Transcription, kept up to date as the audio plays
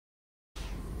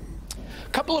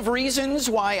Couple of reasons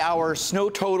why our snow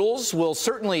totals will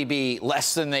certainly be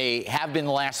less than they have been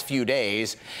the last few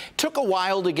days. Took a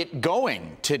while to get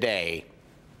going today.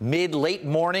 Late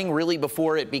morning, really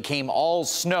before it became all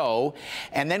snow.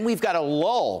 And then we've got a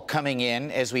lull coming in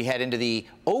as we head into the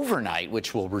overnight,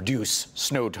 which will reduce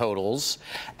snow totals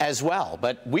as well.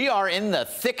 But we are in the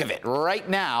thick of it right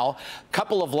now. A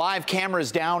couple of live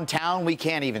cameras downtown. We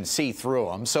can't even see through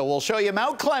them. So we'll show you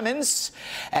Mount Clemens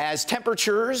as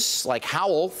temperatures like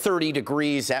Howell, 30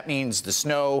 degrees. That means the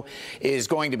snow is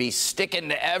going to be sticking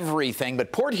to everything.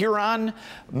 But Port Huron,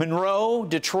 Monroe,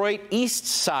 Detroit, East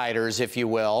Siders, if you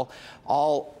will,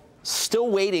 all still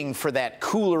waiting for that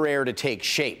cooler air to take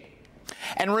shape.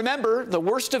 And remember, the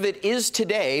worst of it is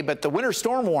today, but the winter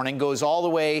storm warning goes all the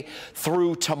way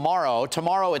through tomorrow.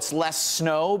 Tomorrow it's less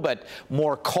snow, but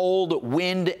more cold,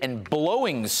 wind, and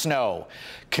blowing snow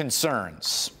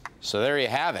concerns. So there you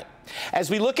have it. As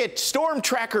we look at Storm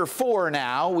Tracker 4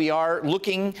 now, we are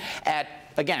looking at,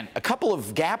 again, a couple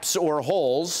of gaps or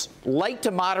holes, light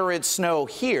to moderate snow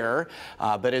here,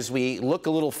 but as we look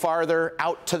a little farther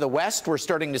out to the west, we're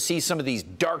starting to see some of these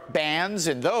dark bands,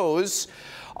 and those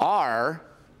are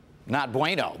not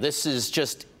bueno. This is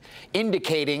just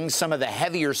indicating some of the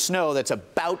heavier snow that's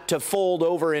about to fold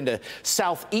over into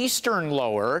southeastern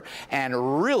lower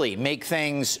and really make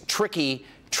things tricky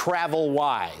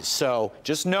travel-wise. So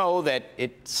just know that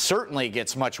it certainly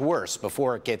gets much worse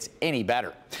before it gets any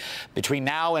better. Between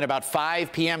now and about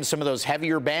 5 p.m., some of those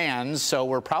heavier bands, so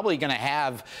we're probably going to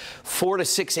have 4 to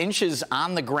 6 inches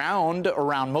on the ground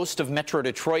around most of Metro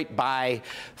Detroit by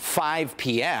 5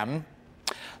 p.m.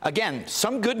 Again,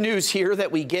 some good news here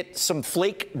that we get some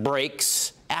flake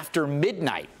breaks after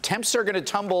midnight. Temps are going to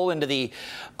tumble into the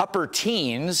upper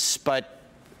teens, but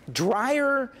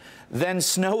drier than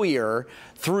snowier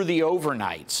through the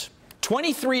overnights.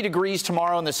 23 degrees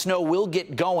tomorrow, and the snow will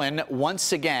get going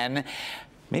once again,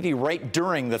 maybe right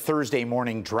during the Thursday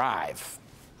morning drive.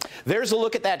 There's a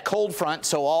look at that cold front,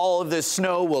 so all of this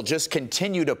snow will just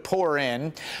continue to pour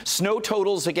in. Snow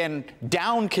totals, again,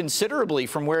 down considerably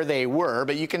from where they were,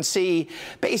 but you can see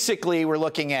basically we're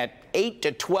looking at 8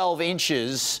 to 12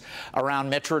 inches around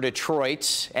Metro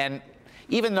Detroit. And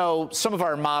even though some of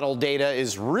our model data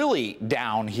is really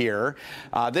down here,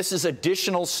 this is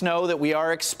additional snow that we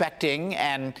are expecting,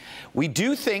 and we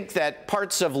do think that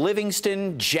parts of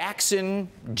Livingston, Jackson,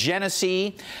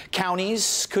 Genesee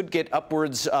counties could get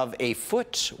upwards of a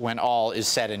foot when all is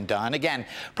said and done. Again,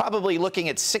 probably looking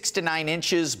at 6 to 9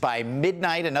 inches by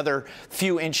midnight, another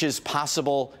few inches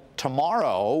possible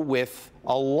tomorrow with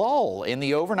a lull in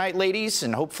the overnight, ladies,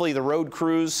 and hopefully the road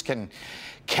crews can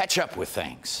catch up with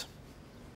things.